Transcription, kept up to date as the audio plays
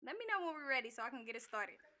know when we're ready so I can get it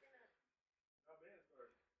started.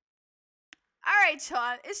 All right,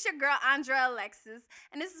 y'all. It's your girl, Andrea Alexis,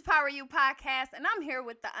 and this is Power You Podcast, and I'm here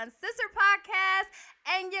with the Uncensored Podcast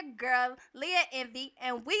and your girl, Leah Envy,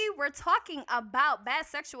 and we were talking about bad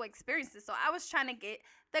sexual experiences, so I was trying to get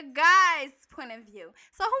the guys' point of view.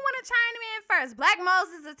 So who want to chime in first? Black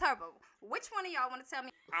Moses or Turbo? Which one of y'all want to tell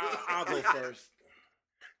me? I'll go first.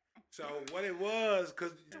 So what it was,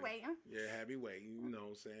 cause Waiting. Yeah, happy waiting. You know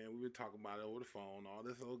what I'm saying? We were talking about it over the phone, all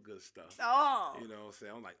this old good stuff. Oh. You know what I'm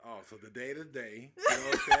saying? I'm like, so the day to day. You know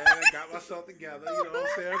what I'm saying? I got myself together. You know what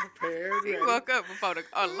I'm saying? Prepared. He ready. woke up before the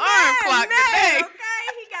alarm clock today. Okay,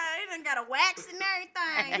 he done got a wax and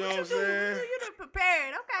everything. You know what I'm saying? You done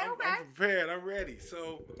prepared. Okay. I'm prepared. I'm ready.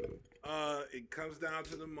 So it comes down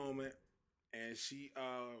to the moment, and she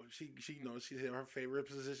knows her favorite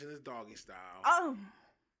position is doggy style. Oh.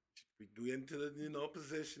 We get into the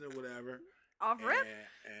position or whatever. Off rip?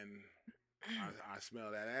 And I smell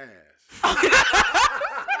that ass.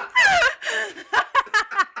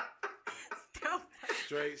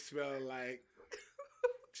 Straight smell like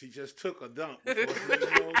she just took a dump. Before she, you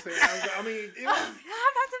know what I'm saying? I mean,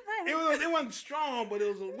 it wasn't strong, but it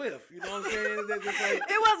was a whiff. You know what I'm saying?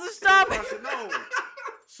 It wasn't strong.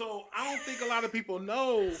 So I don't think a lot of people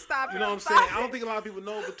know. Stop. You know what I'm saying? I don't think a lot of people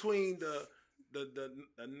know between the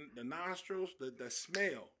nostrils, the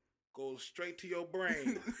smell goes straight to your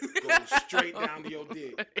brain, goes straight down to your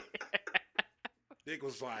dick. Dick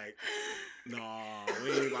was like, no,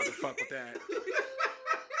 we ain't about to fuck with that.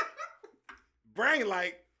 Brain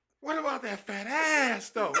like, what about that fat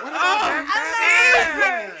ass though? What about that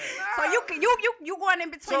fat ass? So you going in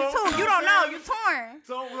between the two. You don't know. You torn.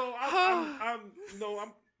 So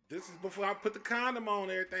I'm. This is before I put the condom on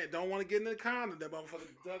and everything. Don't want to get in the condom. That motherfucker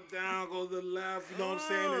duck down, goes to the left. You know what I'm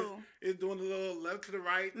saying? It's doing a little left to the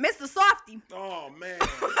right. Mr. Softy. Oh, man.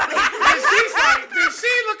 Then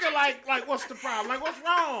she looking like, what's the problem? Like, what's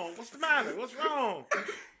wrong? What's the matter? What's wrong?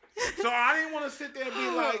 So I didn't want to sit there and be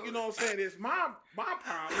like, you know what I'm saying? It's my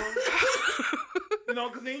problem. You know,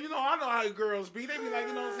 because then, I know how girls be. They be like,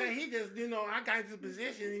 you know what I'm saying? He just, I got into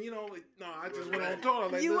position and, I just went on tour.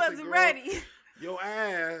 Like, you wasn't girl, ready. Your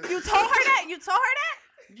ass. You told her that?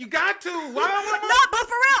 You got to. Why don't No, but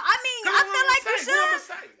for real, I mean, I feel like you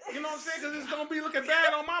should. You know what I'm saying? Because it's going to be looking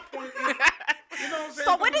bad on my point. You know what I'm saying?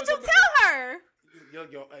 So what did you tell her?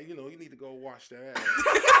 You need to go wash that ass.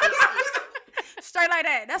 Straight like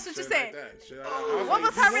that. That's what you said. What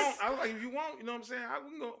was her response? I was like, if you want, you know what I'm saying?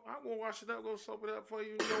 I'm going to wash it up, go soap it up for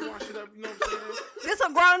you, go wash it up, you know what I'm saying? This a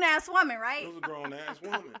grown-ass woman, right? This was a grown-ass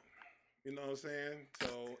woman. You know what I'm saying?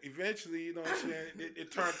 So eventually, you know what I'm saying,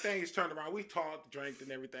 things turned around. We talked, drank,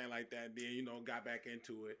 and everything like that. Then, got back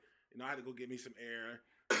into it. I had to go get me some air.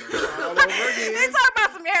 Start all over again. They talk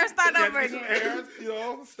about some air, start over again. Some air,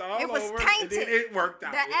 start all over. It was tainted. And it worked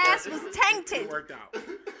out. The ass was tainted. It worked out.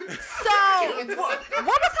 So, what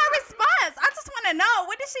was her response? I just want to know.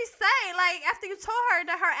 What did she say? Like, after you told her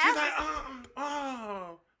that her ass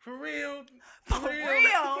was... For real? For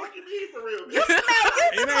real? What you mean for real? You smell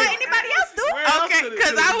you before anybody else do? Okay,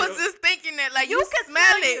 because I was just thinking that, like, you can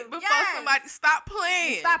smell it before somebody stop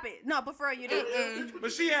playing. Stop it. No, before you did.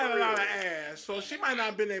 But she had a lot of ass, so she might not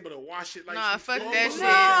have been able to wash it like fuck that shit.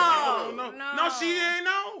 No, she didn't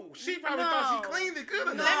know. She probably thought she cleaned it good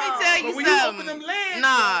enough. Let me tell you something. When you open them legs,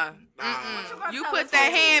 you put that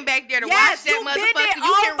hand back there to wash that motherfucker.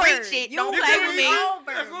 You can reach it. Don't play with me.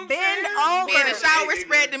 Bend over. Be in the shower,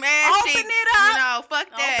 spread them ass cheeks. Open it up. Fuck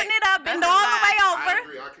that. Open it up. Bend all the way over. I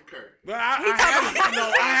agree. I concur. But I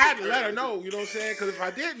had to let her know, you know what I'm saying? Because if I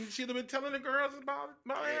didn't, she'd have been telling the girls about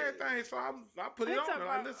everything. So I put it on her.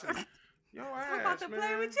 Like, listen, your ass, I'm about to man.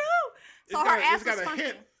 play with you. So her ass was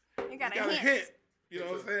funky. You got a hint. You know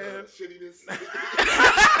what I'm saying? Shittiness. Got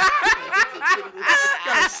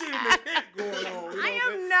a shittiness hint going on. I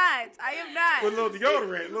am not. With a little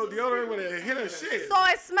deodorant with a hint of shit. So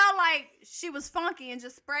it smelled like she was funky and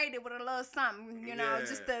just sprayed it with a little something,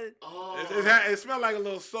 just the. It smelled like a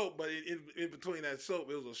little soap, but in between that soap,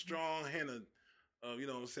 it was a strong hint of you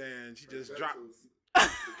know what I'm saying? She just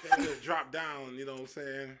dropped down, you know what I'm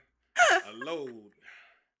saying? A load.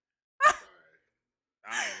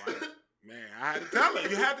 All right. Man, I had to tell her.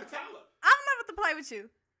 You had to tell her. I don't know what to play with you.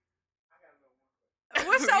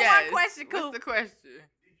 What's your one question, Coop? What's the question?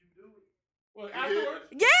 Did you do it? Well,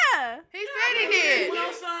 afterwards? Yeah. He said he did. Went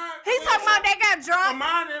outside. He's talking about they got drunk. My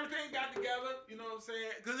mind and everything got together. You know what I'm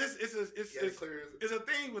saying? Because it's a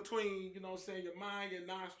thing between, you know what I'm saying, your mind, your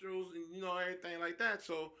nostrils, and, everything like that.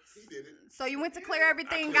 So He did it. So you went to clear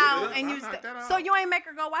everything out and so you ain't make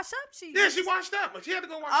her go wash up? She washed up, but she had to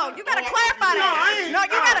go wash up. Oh, you gotta clarify that. No, I ain't. No,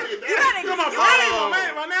 you gotta.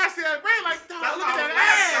 My nasty ass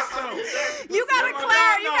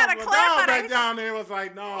back down there. Was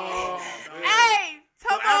like, no. Hey,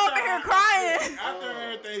 Tomo over here crying. After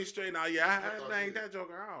everything straightened out, I had to bang that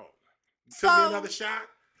joker out. So, took me another shot.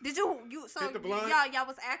 Did you so hit the blunt. y'all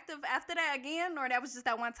was active after that again, or that was just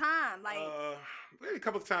that one time? Like maybe a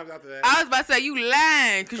couple of times after that. I was about to say you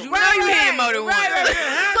lying because you know you hit more than once.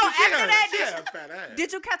 So after that, fat ass.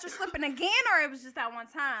 did you catch her slipping again, or it was just that one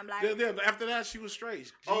time? Like after that, she was straight.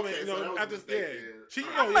 She Okay, went, so that was a after mistake, she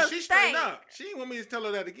then. she straightened up. She didn't want me to tell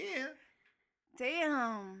her that again.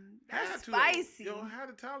 damn, that's Had to, spicy. Yo, had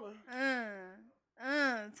to tell her.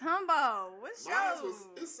 Tumbo, what's yours?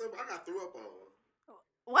 It's simple. I got threw up on.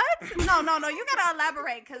 What? No. You gotta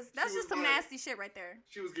elaborate, cause that's just some like, nasty shit right there.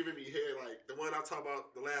 She was giving me head like the one I talked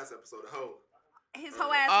about the last episode, the hoe. His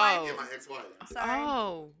whole ass wife. Yeah, my ex-wife. Sorry.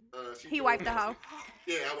 Oh. He wiped the hoe.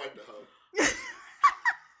 Yeah, I wiped the hoe.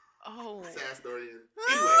 Oh. Sad story.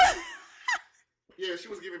 Anyway, yeah, she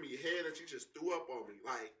was giving me head and she just threw up on me.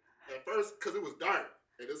 Like at first, cause it was dark,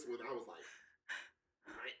 and this was when I was like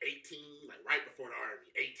 18, like right before the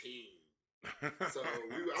army,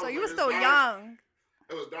 18. So you were still young.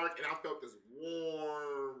 It was dark, and I felt this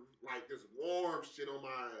warm shit on my.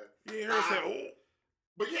 Yeah, her said, oh.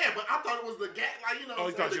 But I thought it was the gag, like the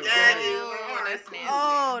was gag. that's nasty.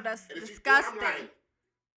 Oh, that's and disgusting. I'm like,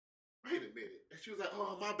 wait a minute, and she was like,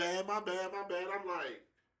 oh, my bad. I'm like,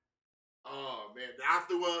 oh man, then I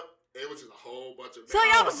threw up. It was just a whole bunch of. So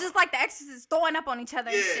y'all was just like the exorcists throwing up on each other.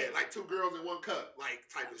 Yeah, and shit. like two girls in one cup, like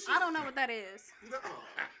type of shit. I don't know what that is.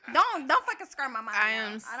 No. Don't fucking scar my mind. I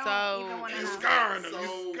am I don't so- even want to It was know. scarring them.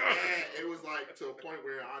 so bad. It was like to a point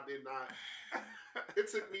where I did not. It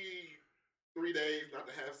took me 3 days not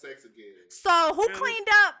to have sex again. So who Really? cleaned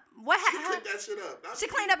up? What She happened? cleaned that shit up. She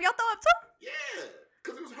cleaned up your throw up too? Yeah,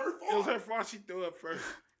 because it was her fault. It was her fault. She threw up first.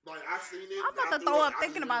 Like I seen it. I'm about I to threw throw it, up I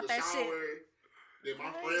thinking just about was in that the shit. shower. Then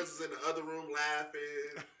my friends was in the other room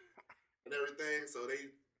laughing and everything. So and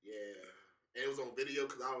it was on video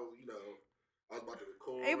because I was, I was about to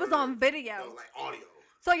record. It was on video. No, like audio.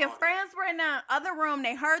 So your friends were in the other room.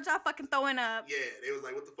 They heard y'all fucking throwing up. Yeah, they was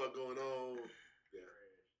like, "What the fuck going on?" Yeah.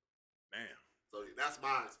 Damn. So that's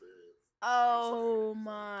my experience. Oh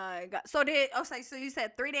my god. So you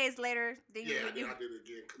said 3 days later. Then Yeah, I did it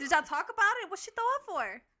again. Did y'all talk about it? What she throw up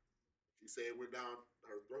for? She said it went down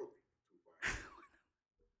her throat.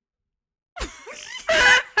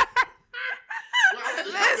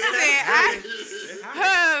 Listen,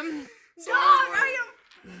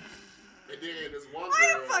 And then this one Why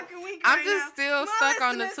you girl. fucking weak I'm right just now? still stuck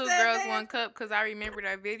on the listeners two said girls, that. one cup because I remember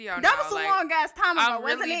that video. That now. was a Like, long ass time ago, I'm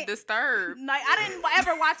wasn't really it? disturbed. Like I didn't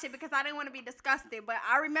ever watch it because I didn't want to be disgusted, but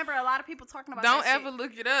I remember a lot of people talking about Don't that ever shit.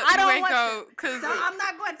 look it up. I don't you ain't want go, to. cause So I'm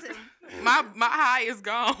not going to. my high is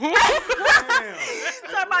gone. Damn.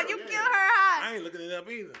 Talk about you kill her high. I ain't looking it up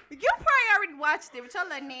either. You probably already watched it with your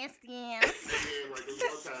little nasty ass. And like this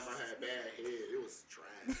one time I had bad head. It was trash.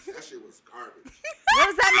 That shit was garbage. What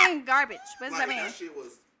does that mean, garbage? What does that mean? That shit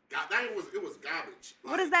was. It was garbage.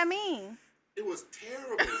 What does that mean? It was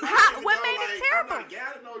terrible. What made it terrible? I'm like, yeah,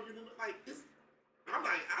 I didn't know you didn't like this. I'm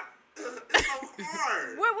like, it's so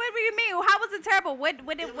hard. What do you mean? How was it terrible? What It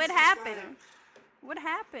was what just happened? like- What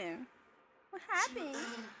happened? What happened?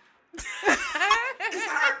 It's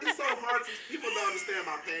hard. It's so hard. People don't understand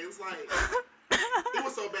my pain. It's like it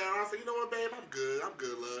was so bad. I was like, you know what, babe? I'm good. I'm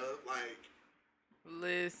good, love. Like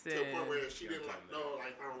Listen. to the point where she didn't like. No,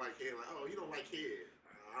 like I don't like head. Like, oh, you don't like head.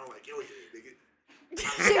 I don't like your head, nigga. Did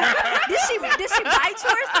she bite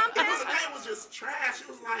you or something? It was just trash. It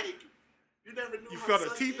was like you never knew. You how felt to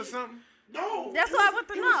her suck teeth or dick. something? No. That's it what I was- want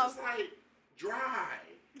to it know. was just like dry.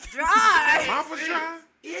 Dry. Mouth was dry?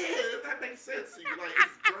 Yeah, if that makes sense to you. Like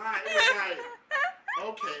it's dry. It was like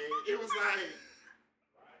okay. It was like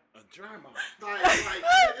A dry mouth. like it's like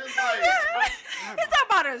He's talking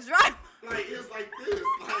about a dry. like it's like this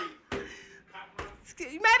like.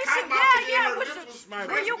 Maybe Cotton mouth she, and yeah. her Were lips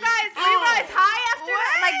was you crusty. guys high after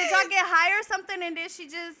that? Like, did y'all get high or something? And then she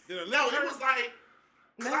just. Did her No, lips it hurt? was like,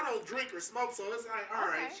 cause I don't drink or smoke, so it's like, all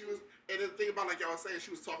right. Okay. She was, and the thing about like y'all was saying, she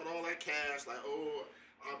was talking all that cash, like, oh,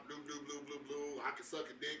 I'm blue, I can suck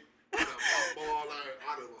a dick, out of a ball,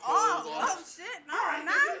 out of a hose, all that. Shit! All right,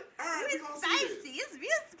 nigga. All right, we It's gonna see this. spicy. It's real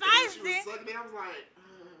And then she was spicy. sucking it. I was like,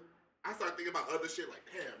 I started thinking about other shit, like,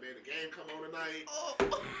 damn, man, the game come on tonight.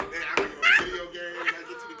 Man, I can get on video game when I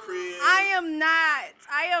get to the crib. I am not.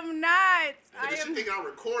 And then she thinking I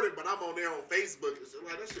recorded, but I'm on there on Facebook and shit.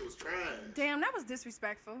 Like, that shit was trash. Damn, that was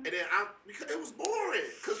disrespectful. And then because it was boring.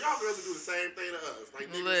 Because y'all girls would do the same thing to us. Like,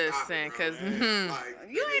 niggas, Listen, stop it, bro, 'cause, man. Like,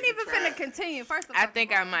 You nigga, ain't even finna trash. continue. First of all, I think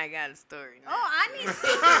I might got a story. Oh, I need. Let's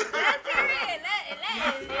hear it. Let's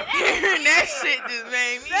Hearing that shit just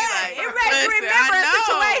made me It like. made me remember a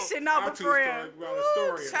situation. No, I'm but too for real. started about a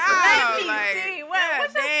story. Let me Like, see.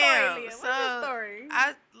 What's your story, Leah? What's so your story?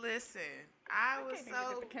 I was can't even so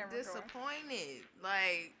get the camera going. disappointed.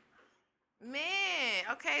 Like, man.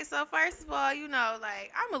 Okay, so first of all, you know,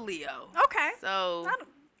 like, I'm a Leo. Okay. So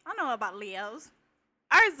I know about Leos.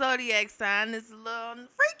 our zodiac sign is a little on the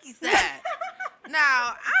freaky side. Now,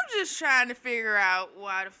 I'm just trying to figure out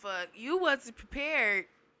why the fuck you wasn't prepared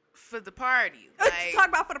for the party. What Like, you talk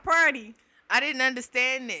about for the party? I didn't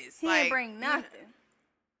understand this. He like, didn't bring nothing.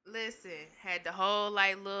 Listen, had the whole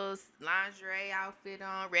like little lingerie outfit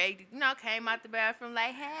on, ready. Came out the bathroom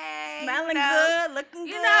like, hey, Smelling good, looking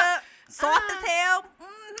you good, know, soft as hell.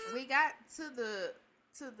 Mm-hmm. We got to the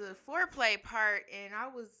foreplay part, and I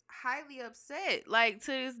was highly upset. Like,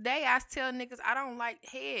 to this day, I tell niggas I don't like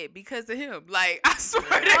head because of him. Like, I swear to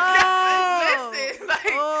God. Listen,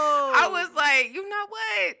 like, I was like, you know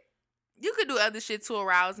what? You could do other shit to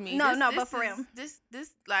arouse me. But for real. This,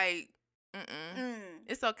 like,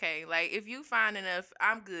 it's okay. Like, if you fine enough,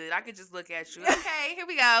 I'm good. I could just look at you. Okay, here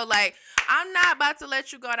we go. Like, I'm not about to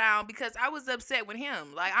let you go down because I was upset with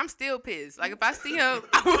him. Like, I'm still pissed. Like, if I see him,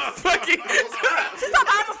 I will fucking. She's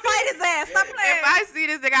about to fight his ass. Stop playing. If I see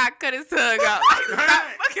this nigga, I cut his tongue out. Like, stop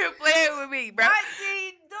fucking playing with me, bro. What did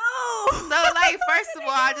he do? So, like, first of all,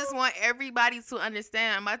 I just want everybody to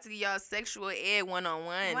understand. I'm about to give y'all sexual ed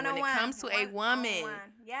 101. When it comes to a woman,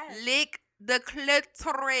 lick the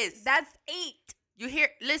clitoris. That's 8. You hear?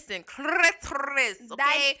 Listen, clitoris,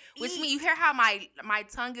 okay? Which means you hear how my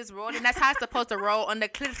tongue is rolling. That's how it's supposed to roll on the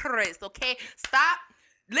clitoris, okay? Stop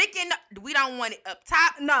licking. We don't want it up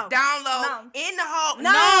top, down low, in the hole.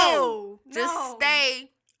 No. Just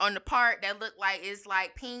stay on the part that look like it's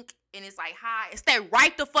like pink and it's like high. And stay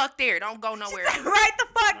right the fuck there. Don't go nowhere. Right the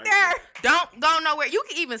fuck there. Don't go nowhere. You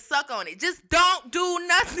can even suck on it. Just don't do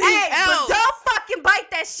nothing But else. don't fucking bite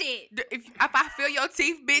that shit. If I feel your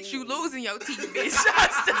teeth, bitch, you losing your teeth, bitch.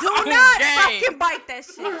 Do not fucking bite that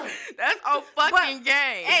shit. That's a fucking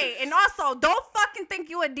game. Hey, and also, don't fucking think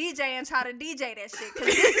you a DJ and try to DJ that shit.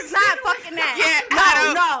 Because this is not fucking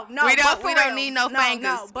that. No. We don't need no fingers.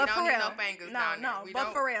 No, but we for don't real. need no fingers down there.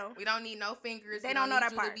 But for real. We don't need no fingers. They don't know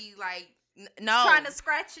that part. To be like, no. Trying to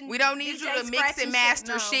scratch and we don't need DJ you to mix and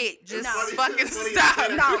master shit. Just fucking funny stop.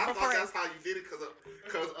 I thought that's how you did it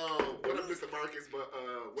because what up, Mr. Marcus, but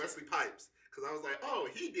Wesley Pipes. Because I was like, oh,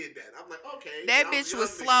 he did that. I'm like, okay. That bitch was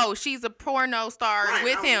slow. She's a porno star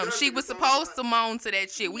with him. She was supposed to moan to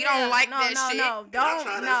that shit. We don't like that shit. No,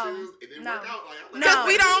 it didn't work out. Because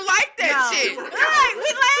we don't like that shit. We laying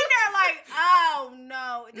there like, oh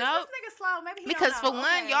no. This nigga slow. Maybe he because don't for know.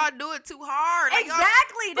 one, y'all do it too hard. Like,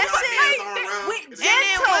 exactly. That shit.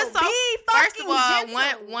 First of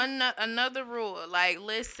all, another rule. Like,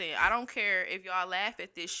 listen, I don't care if y'all laugh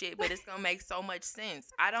at this shit, but it's gonna make so much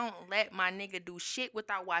sense. I don't let my nigga do shit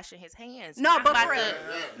without washing his hands. No, but for real.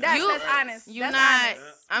 That's honest. You that's not. Honest.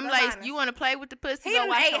 I'm that's like, honest. you want to play with the pussy? He go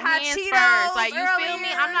wash your hands Cheetos first. Like, you earlier. feel me?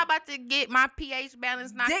 I'm not about to get my pH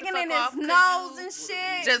balance knocked digging the in fuck his off nose and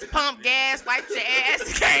shit. Just pump gas, wipe your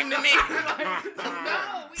ass, came to me.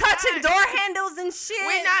 Touching door handles and shit.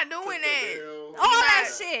 We're not doing that. All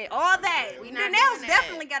that shit. All that. The nails that.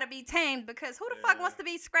 definitely gotta be tamed because who the fuck wants to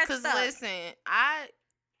be scratched up? Because listen,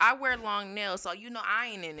 I wear long nails, so you know I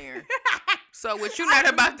ain't in there. So what you not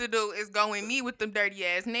about to do is go in me with them dirty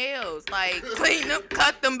ass nails. Like, clean them,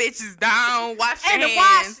 cut them bitches down, wash your hands.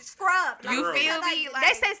 Wash, scrub. You feel me? Like,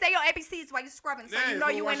 they say stay on ABCs while you scrubbing, so you know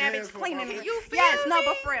you in that bitch cleaning it. You feel me? No,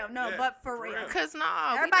 but for real. No, but for real. Because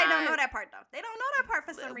everybody don't know that part though. They don't know that part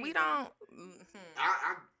for some reason. We don't.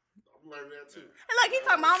 I'm learning that too. And look, he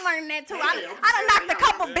talking about I'm learning that too. I done knocked a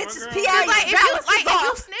couple bitches PA. If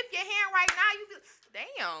you snip your hand right now, you be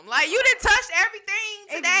damn. Like, you done touched everything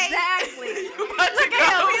today. Exactly. Look at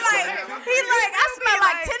him. He like, I smell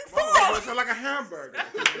like 10-4. It smell like a hamburger.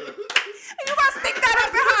 You about to stick that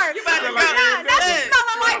up in her. You about to go. Now she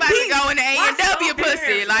smelling like beef. Go in the A&W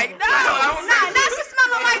pussy. Like, no. Now she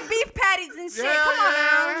smelling like beef patties and shit. Come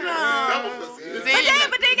on now.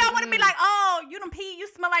 But then y'all want to be like, oh, you done pee, you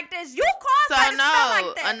smell like this. You caused her to smell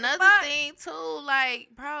like that. Another thing too, like,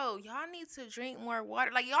 bro, y'all need to drink more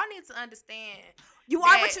water. Like, y'all need to understand. You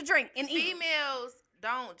are what you drink and eat. Females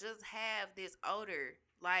don't just have this odor.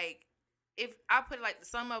 Like, if I put it like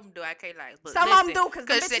some of them do, I can't like. But some of them do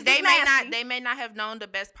because they may not have known the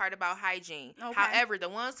best part about hygiene. Okay. However, the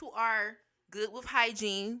ones who are good with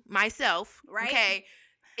hygiene, myself, right? Okay.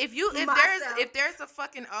 If there's a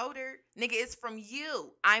fucking odor, nigga, it's from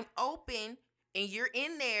you. I'm open and you're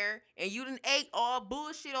in there and you done ate all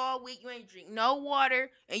bullshit all week, you ain't drink no water,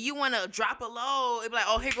 and you want to drop a load, it be like,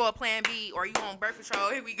 oh, here go a plan B, or you on birth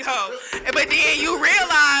control, here we go. But then you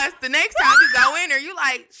realize the next time you go in there, you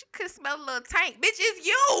like, she could smell a little tank. Bitch, it's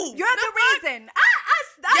you. You're the reason.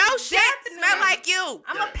 Yo, shit smell like you.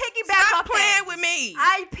 I'm going to piggyback Stop off playing that. with me.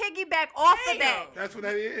 I piggyback off of that. That's what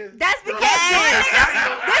that is. That's because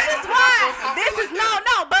this is why. This is no,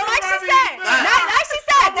 but like she said, like she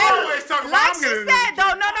said, always talking about like I'm she getting said,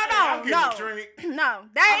 a no, drink. no,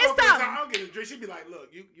 there is something. I'm getting a drink. She'd be like,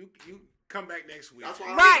 look, you come back next week. That's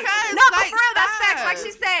why Right. Because, No, but like, for real, that's facts. stop. Like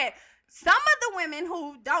she said, some of the women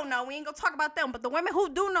who don't know, we ain't gonna talk about them, but the women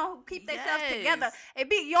who do know, who keep themselves Yes. together, it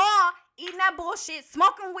be y'all eating that bullshit,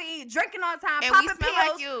 smoking weed, drinking all the time, And we popping smell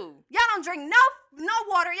pills. like you. Y'all don't drink no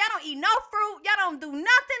water. Y'all don't eat no fruit. Y'all don't do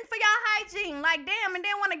nothing for y'all hygiene. Like, damn, and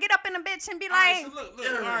then want to get up in a bitch and be All right, like, so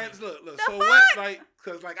look. All right, look. The So fuck? what? Like,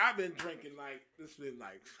 cause like I've been drinking like this been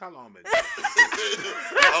like how long been?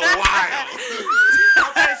 A while.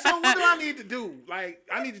 Okay, so what do I need to do? Like,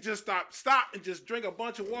 I need to just stop and just drink a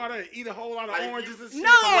bunch of water and eat a whole lot of oranges and shit. No,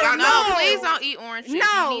 Or what I No, do? please don't eat oranges.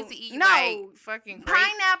 No, You need to eat no. like fucking grape.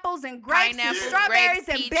 pineapples and grapes and Pineapples, strawberries grapes,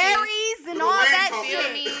 and peaches. berries and Little all Wayne that told Feel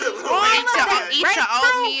shit. me? Little All Wayne of Eat your- that. eat your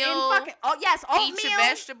Grapefruit oatmeal. and fucking, yes, oatmeal. Eat your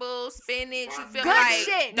vegetables, spinach. You feel Good like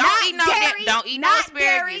shit. don't Not eat no dairy, don't eat no not asparagus.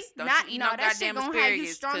 dairy, Don't not, you eat no, no that shit goddamn gonna have you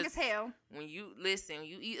asparagus. strong 'cause as hell. when you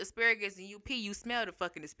eat asparagus and you pee, you smell the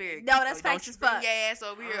fucking asparagus. No, that's So don't facts you as bring fuck. your ass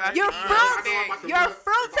over here. Your eating fruits- asparagus. your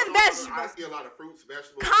fruits and vegetables. I eat a lot of fruits,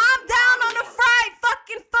 vegetables. Calm down on the fried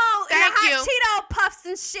fucking food and Thank the hot you. Cheeto puffs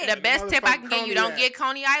and shit. The best tip I can give you: don't Coney get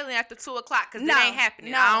Coney Island after 2:00 because No, it ain't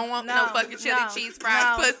happening. no, I don't want no no, fucking chili no, cheese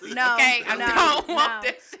fries no, pussy. no, Okay, I no, don't no. want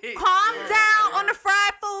that shit. Calm down on the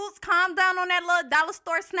fried foods. Calm down on that little dollar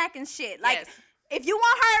store snack and shit. Like, Yes. if you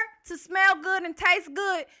want her to smell good and taste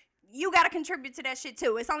good, you gotta contribute to that shit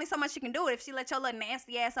too. It's only so much you can do it if she let your little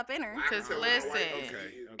nasty ass up in her. Cause Okay. listen,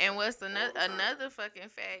 Okay. and what's another All the time. another fucking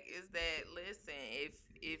fact is that listen,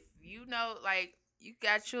 if you know, like, you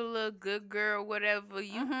got your little good girl, whatever,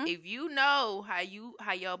 you Mhm. if you know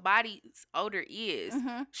how your body's odor is,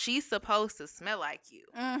 Mhm. she's supposed to smell like you.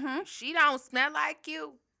 Mm-hmm. If she don't smell like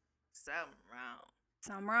you, something wrong.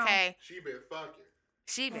 Something wrong. Okay, She been fucking.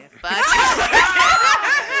 she been fucking.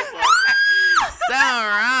 Something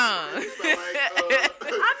wrong. You smell like,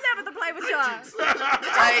 I'm never to play with y'all.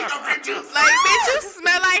 Like, bitch, you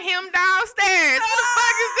smell like him downstairs. What the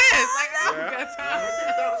fuck is this? Like, I don't Yeah. got time.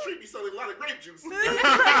 Niggas down the street be selling a lot of grape juice. A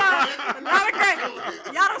lot of grape.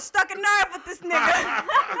 Y'all done stuck a nerve with this nigga.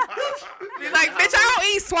 Be like, bitch, I don't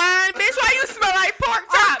eat swine. Bitch, why you smell like pork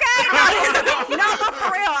chop? Okay, no, but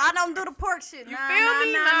for real, I don't do the pork shit. You Nah, feel nah,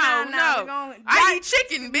 me? nah, No, nah, no. we gon- I eat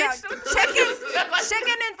chicken, bitch.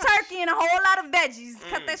 chicken and turkey and a whole lot of veggies.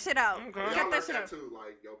 Cut that shit out. Okay. Y'all Cut learned that shit that out. too,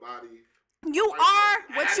 like your body. You Like, are I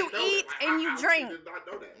what you didn't know eat that. and you I drink. did not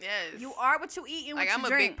know that. Yes. You are what you eat and Like, what I'm you a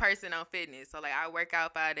drink. big person on fitness, so like I work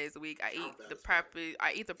out 5 days a week. I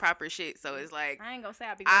eat the proper shit. So it's like I ain't gonna say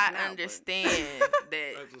I be working out, I but- understand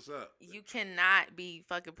that That's what's up. you cannot be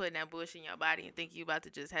fucking putting that bullshit in your body and think you about to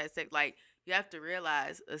just have sex. Like, you have to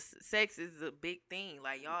realize sex is a big thing.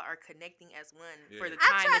 Like, y'all are connecting as one for the I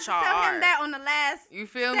time tried that to y'all tell are. him that on the last You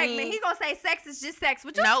feel segment. me? He gonna say sex is just sex.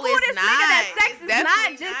 But you No, fool it's this not. nigga that sex It's is not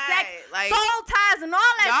definitely just not. sex. Like, Soul ties and all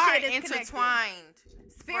that y'all shit are is connected. intertwined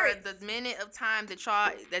Spirits. for the minute of time that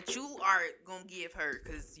you are gonna give her,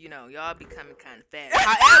 because y'all becoming kind of fast.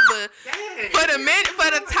 However, for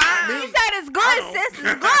the time, He said it's good, sis. It's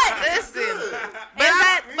good. listen, Is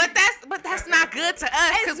but that's not good to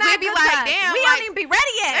us, It's because not we be good to like, us. damn, we like, don't even be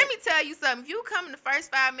ready yet. let me tell you something. If you come in the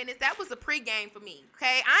first 5 minutes, that was a pregame for me.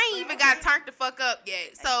 Okay, I ain't even got turned the fuck up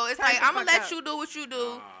yet. So it's Turn like, the I'm gonna fuck let up. you do what you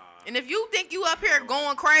do. And if you think you up here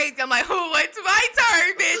going crazy, I'm like, oh, wait till my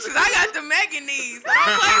turn, bitch, because I got the Megan knees. So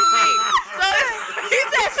don't play with me. So He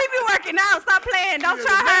said she be working out. Stop playing. Don't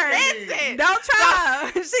try her. listen. Don't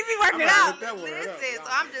try her. She be working out. Listen,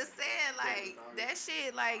 so I'm just saying, like, that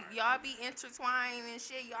shit, like, y'all be intertwined and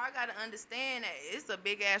shit. Y'all gotta understand that it's a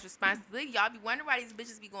big ass responsibility. Y'all be wondering why these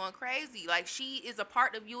bitches be going crazy. Like, she is a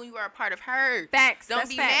part of you and you are a part of her. Facts. Don't That's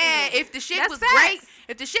be facts. mad if the shit That's was facts. great.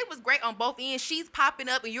 If the shit was great on both ends, she's popping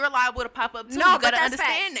up and you're liable to pop up too. No, You but gotta that's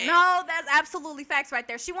understand facts. that. No, that's absolutely facts right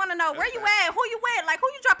there. She want to know where you at, who you with, like who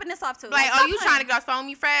you dropping this off to. Like, stop oh, you playing. trying to get off the phone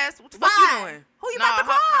with me fast? What the fuck Why? you doing? Who you about to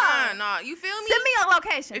call? Nah, you feel me? Send me your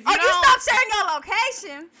location. If you You don't- stop sharing your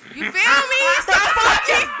location. You feel me? Stop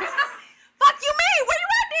fucking. Fuck you mean? Where you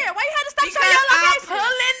at there? Why you had to stop Because sharing your I'm location?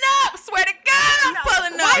 pulling up. Swear to God, I'm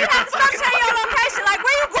pulling up. Why you have to stop sharing your location? Like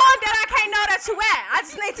where you going that I can't know that that you at? I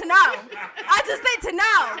just need to know. I just need to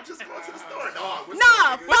know. I'm just going to the store. No,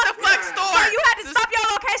 What the fuck store? So you had to stop your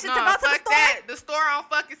location to go to the store? That. The store on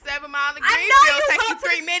fucking 7 Mile in I know Greenfield you take go you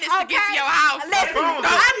to 3 minutes to get to your house. Listen, phone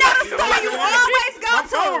I know the store you always go My to.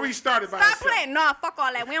 phone restarted by Stop itself. playing. No, fuck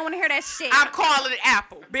all that. We don't want to hear that shit. I'm calling it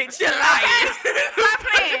Apple, bitch. You're lying. Stop It's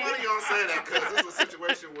playing. funny y'all say that because this was a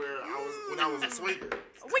situation where when I was a swinger.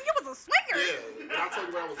 When you was a swinger. Yeah, when I told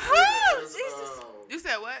you when I was a Oh, swinger. Jesus. You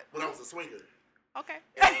said what? When I was a swinger. Okay.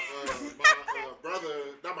 And,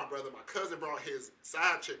 my cousin brought his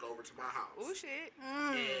side chick over to my house. Oh shit.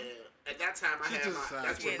 And at that time, She just a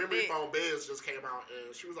that's when side memory chick. foam beds just came out,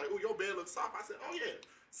 and she was like, "Oh, your bed looks soft." I said, "Oh yeah,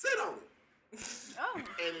 sit on it." Oh. And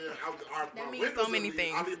That my means windows so many I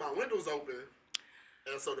things. leave my windows open,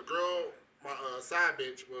 and so the girl, my side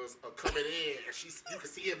bitch, was coming in, and you could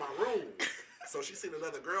see in my room. So she seen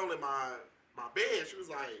another girl in my bed. She was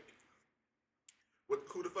like,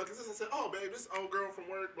 who the fuck is this? I said, "Oh, babe, this old girl from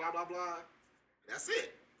work, blah, blah, blah." That's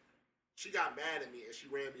it. She got mad at me, and she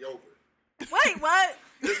ran me over. Wait, what?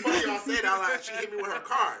 It's funny y'all say that. Like, she hit me with her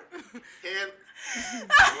card. And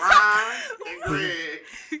Ryan and Greg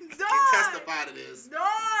can testify to this.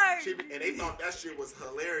 And they thought that shit was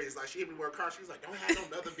hilarious. Like, she hit me with her car. She was like, "Don't have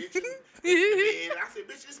no other bitch in the bed." I said,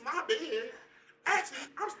 "Bitch, it's my bed. Actually,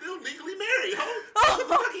 I'm still legally married, ho. What the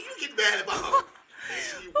fuck you get mad about?"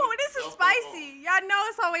 Oh, this is spicy. Y'all know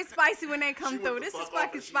it's always spicy when they come through. This is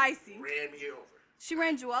fucking spicy. Ran me over. She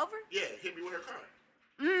ran you over? Yeah, hit me with her car.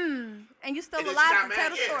 And you still And then alive to she got tell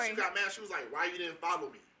mad. the Yeah, story? she got mad. She was like, "Why you didn't follow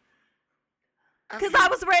me?" Because I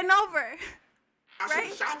was ran over. I should Right?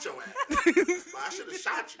 have shot your ass. I should have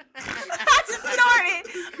shot you. I just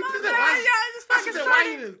snorted. My said, bad, why- y'all just I fucking said, "Why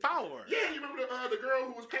you snorted. didn't follow her?" Yeah, you remember the girl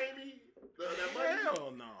who was paying me that money?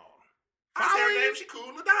 Hell no. I said her Follow name. you? She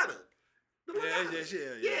cool, LaDonna.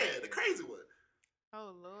 Yeah. The crazy one.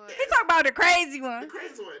 Oh Lord. He talking about the crazy The one.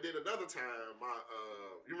 crazy one. And then another time,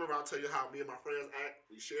 you remember I tell you how me and my friends act?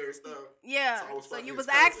 We share stuff. Yeah. So I was So fucking you his was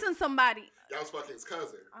cousin. asking somebody. Y'all was fucking his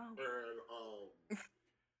cousin. Oh. And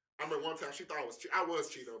I remember one time she thought I was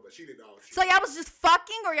cheating on, but she didn't know I was So cheating. y'all was just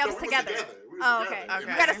fucking or y'all No, was we together? We was Oh, together. okay. And You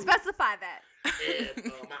Okay. gotta specify that.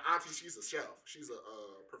 And my auntie, she's a chef. She's a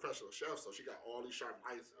professional chef, so she got all these sharp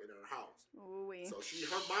knives in her house. Ooh-wee. So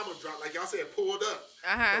her mama dropped, like y'all said, pulled up.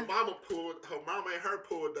 Uh-huh. Her mama and her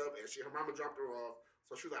pulled up, and her mama dropped her off.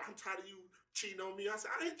 So she was like, "I'm tired of you cheating on me." I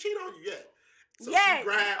said, "I didn't cheat on you yet." So Yeah. she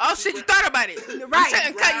grabbed. Oh shit, you thought about it. Right.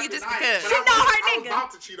 I'm cutting you just because. She know her I nigga. was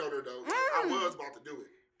about to cheat on her though. I was about to do it.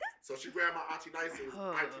 So she grabbed my auntie knife and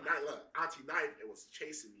auntie knife and was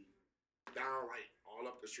chasing me down like all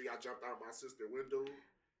up the street. I jumped out my sister's window.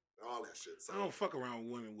 All that shit. So I don't fuck around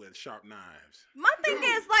with women with sharp knives. My thing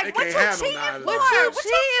Dude, is like, they what can't you have no cheating knives for? like that. What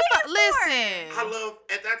you cheating for? Listen. I love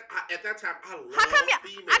at that time. I love How come y'all?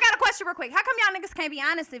 females. I got a question real quick. How come y'all niggas can't be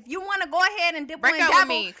honest? If you want to go ahead and dip Break and up with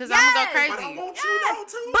dabble, me, because I'm gonna go yes. crazy. But I want you Yes. though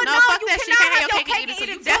too. But No, no, fuck you that shit. You cannot can't have have your your cake and eat it, so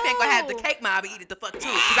you definitely gonna have the cake mob and eat it the fuck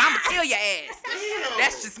too. Because I'm gonna kill your ass. Damn.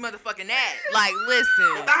 That's just motherfucking that. Like,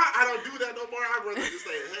 listen. But now I don't do that no more. I'd rather just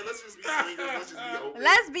say, "Hey, let's just be swingers. Let's just be open."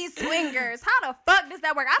 Let's be swingers. How the fuck does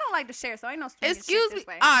that work? I don't like to share, so ain't no swingers. Excuse shit me. this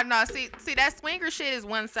way. Oh no, see that swinger shit is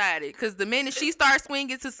one sided. Cause the minute she starts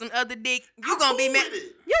swinging to some other dick, you I'm gonna be cool mad. with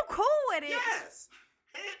it. You cool with it? Yes.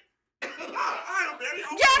 I am very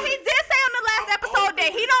open. Yeah, he with it. did say on the last I'm episode open that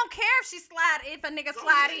he with it. don't care if a nigga Go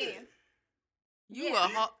slide ahead. in. You Yeah. a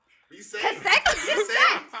whole, Be safe. Cause sex is Be just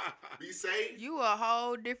safe. sex. Be safe. you a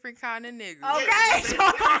whole different kind of nigga. Oh. Yeah, Okay. be safe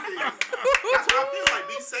with everything. That's what I feel like.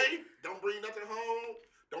 Be safe. Don't bring nothing home.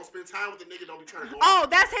 Don't spend time with the nigga. Don't be trying to go Oh, out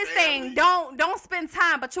that's with his family. thing. Don't spend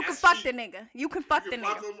time, but you can That's fuck cheating. the nigga. You can fuck You the can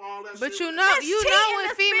fuck nigga. him, all that But shit. you know It's when cheating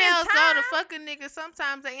to spend females go to time. fuck a nigga,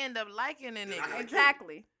 sometimes they end up liking a I nigga. got-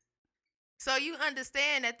 Exactly. So you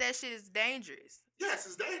understand that shit is dangerous. Yes,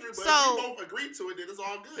 it's dangerous, but So- if we both agree to it, then it's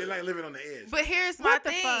all good. They like living on the edge. But here's my What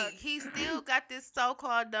the thing. fuck? He still got this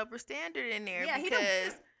so-called double standard in there Yeah, he do.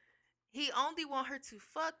 because he only want her to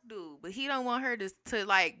fuck dude, but he don't want her to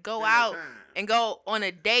like go Spend no out time. and go on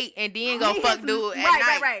a date and then go He fuck is- dude at right,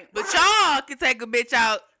 night. right. But y'all can take a bitch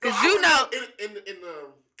out because I you don't know. in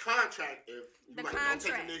the contract, if you The like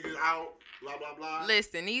contract. don't take a nigga out, blah blah blah.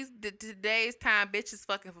 Listen, today's time, bitches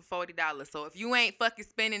fucking for $40. So if you ain't fucking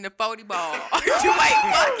spending the 40 ball, you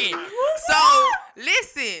ain't fucking. So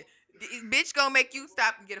listen, bitch gonna make you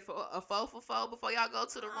stop and get a 4 for 4 before y'all go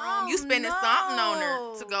to the room. Oh, You spending something on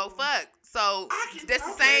her to go no. fuck. So I that's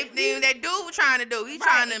the okay, same yeah. thing that dude was trying to do. He Right,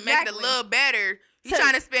 trying to make it a exactly. little better. He To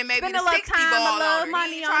trying to spend maybe spend the a little 60 time, a ball little on her.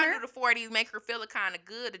 money He ain't on trying her. to do the 40, make her feel kind of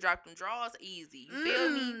good to drop them draws easy. You feel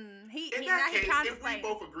me? He In now that he case, if we contemplating.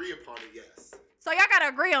 both agree upon it, yes, So y'all gotta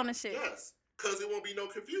agree on the shit. yes, because it won't be no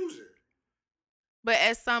confusion. But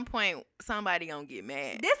at some point, somebody gonna get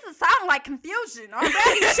mad. This is sounding like confusion.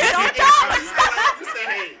 Already shit on top. You say,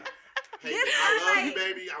 hey, I love you,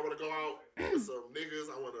 baby. I want to go out with some niggas.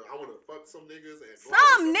 I want to fuck some niggas. And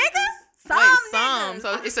Some niggas? Some. Niggas.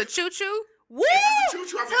 So it's a choo-choo? Woo! If it's a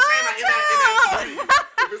choo-choo, I'm just saying, like, in that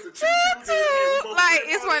if it's a choo-choo, then we both Like,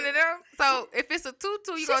 agree it's on one it. of them. So if it's a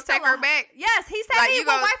tutu, you She's gonna take still her back? Yes, he said Like, he you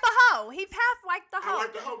will go- wipe a hoe. He half wiped the I hoe.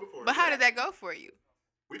 wiped the hoe before. But how did that go for you?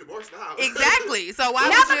 We divorced now. Exactly. So why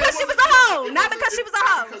Not would because she you? was a hoe. It Not wasn't- because she was a not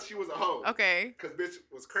hoe. Because she was a hoe. Okay. Because bitch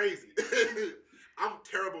was crazy. I'm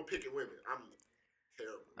terrible picking women. I'm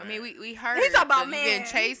terrible. I mean, we heard He's talking about that you getting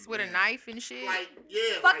man. chased with a knife and shit. Like,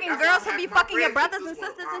 yeah. Fucking like, girls that's why who be I'm happy my fucking your friends brothers picked and this one.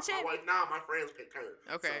 sisters and shit? My wife now, my friends picked her.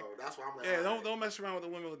 Okay. So that's why I'm like, Yeah, alright. don't mess around with the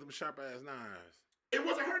women with them sharp ass knives. It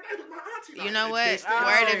wasn't her name. It was my auntie. You knife. know what? They stay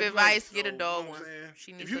Word in of the advice: place, get a so, dull you know what one. I'm saying?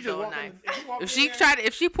 She If needs you a just dull walk knife. in-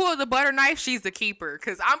 If she pulls the butter knife, she's the keeper.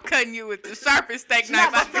 Cause I'm cutting you with the sharpest steak She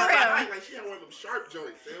knife. not I for can real. find. Like she had one of them sharp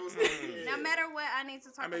joints. It was like, yeah. No matter what I need to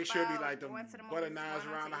talk I about. make sure it be like them going to the butter movies, knives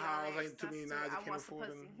going around out the to house. eat, Ain't too many stuff, knives I you want can't some afford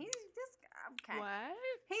pussy. them. Okay. What?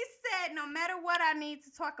 He said no matter what I need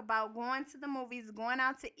to talk about, going to the movies, going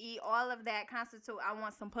out to eat, all of that constitute I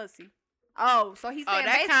want some pussy. Oh, so he said Oh, that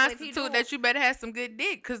basically if he constitute do- that you better have some good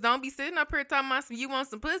dick. Cause don't be sitting up here talking about some you want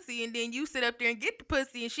some pussy and then you sit up there and get the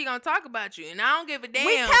pussy and she gonna talk about you. And I don't give a damn.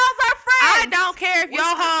 We tells our I friends. don't care if your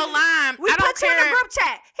whole line. We I don't put you in care. the group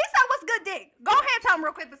chat. He said, "What's good dick?" Go ahead, and tell him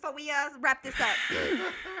real quick before we wrap this up.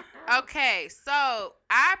 Okay, so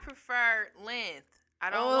I prefer length. I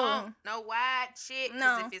don't Oh. want no wide shit. Cause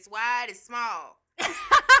No. if it's wide, it's small.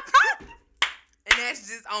 And that's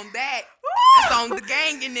just on that. That's on the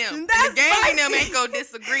gang in them. And That's the gang in them spicy. ain't gonna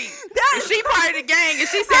disagree. That's- And she part of the gang and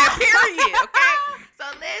she said period. Okay. So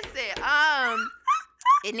listen,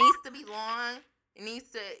 it needs to be long. It needs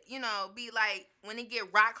to, be like when it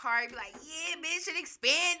get rock hard, be like, yeah, bitch, it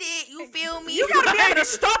expanded. You feel me? You gotta be able to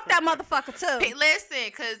stroke that motherfucker too. Hey,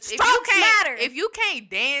 listen, cause Strokes matter. if you can't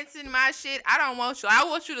dance in my shit, I don't want you. I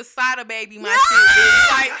want you to Sada baby my No! shit,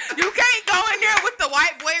 bitch. Like you can't go in there with the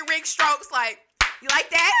white boy Rick strokes. Like you like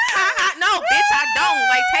that? No, bitch, I don't.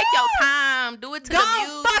 Like take your time, do it to the Don't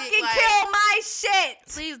music. fucking like, kill my shit.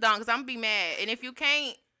 Please don't, cause I'm gonna be mad. And if you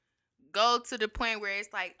can't go to the point where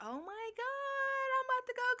it's like, oh my god, I'm about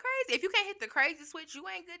to go crazy. If you can't hit the crazy switch, you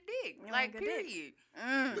ain't good dick. You Like ain't good dick. period.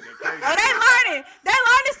 Oh, Crazy. they learning. They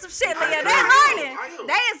learning some shit, Leah. They learning. I am.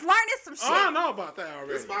 They is learning some shit. Oh, I know about that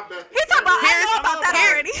already. It's my best. He talking about I know about that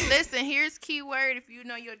Here- already. Listen, here's keyword if you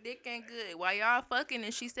know your dick ain't good. While y'all fucking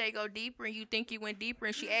and she say go deeper and you think you went deeper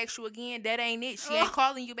and she asks you again, that ain't it. She ain't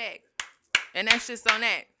calling you back. And that's just on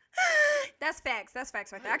that. That's facts. That's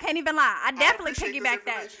facts right there. I can't even lie. I definitely appreciate piggyback this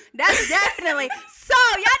that. information. That's definitely. So,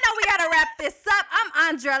 y'all know we got to wrap this up. I'm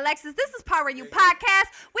Andrea Alexis. This is Power You Podcast.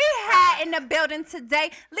 We had in the building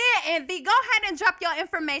today Leah and V. Go ahead and drop your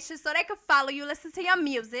information so they can follow you, listen to your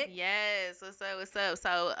music. Yes, what's up, what's up?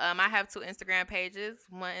 So, I have 2 Instagram pages.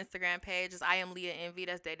 One Instagram page is I am Leah Envy.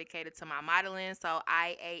 That's dedicated to my modeling. So,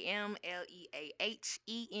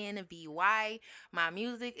 IamLeahenvy. My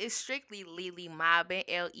music is strictly Lily Mobbin.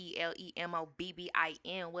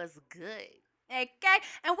 LELEMOBBIN. What's good? Okay,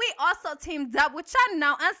 and we also teamed up with y'all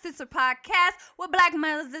know Uncensored Podcast with Black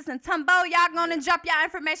Moses and Tumbo. Y'all gonna drop y'all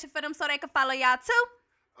information for them so they can follow y'all too.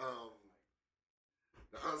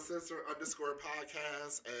 The Uncensored _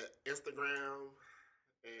 podcast at Instagram,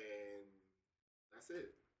 and that's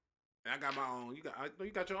it. And I got my own. You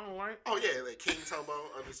got your own, right? Oh yeah, like King Tumbo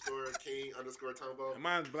 _ King _ Tumbo. And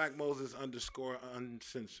mine's Black Moses _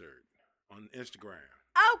 Uncensored on Instagram.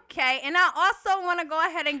 Okay, and I also want to go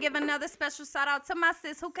ahead and give another special shout out to my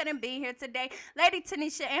sis who couldn't be here today, Lady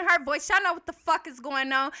Tanisha, in her voice. Y'all know what the fuck is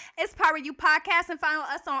going on. It's Power You Podcast, and follow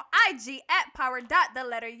us on IG at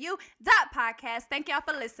power.the_you.podcast. Thank y'all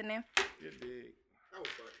for listening. You dig? That was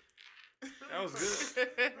funny. That was good.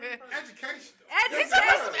 Education.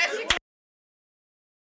 Education. Yes, sir.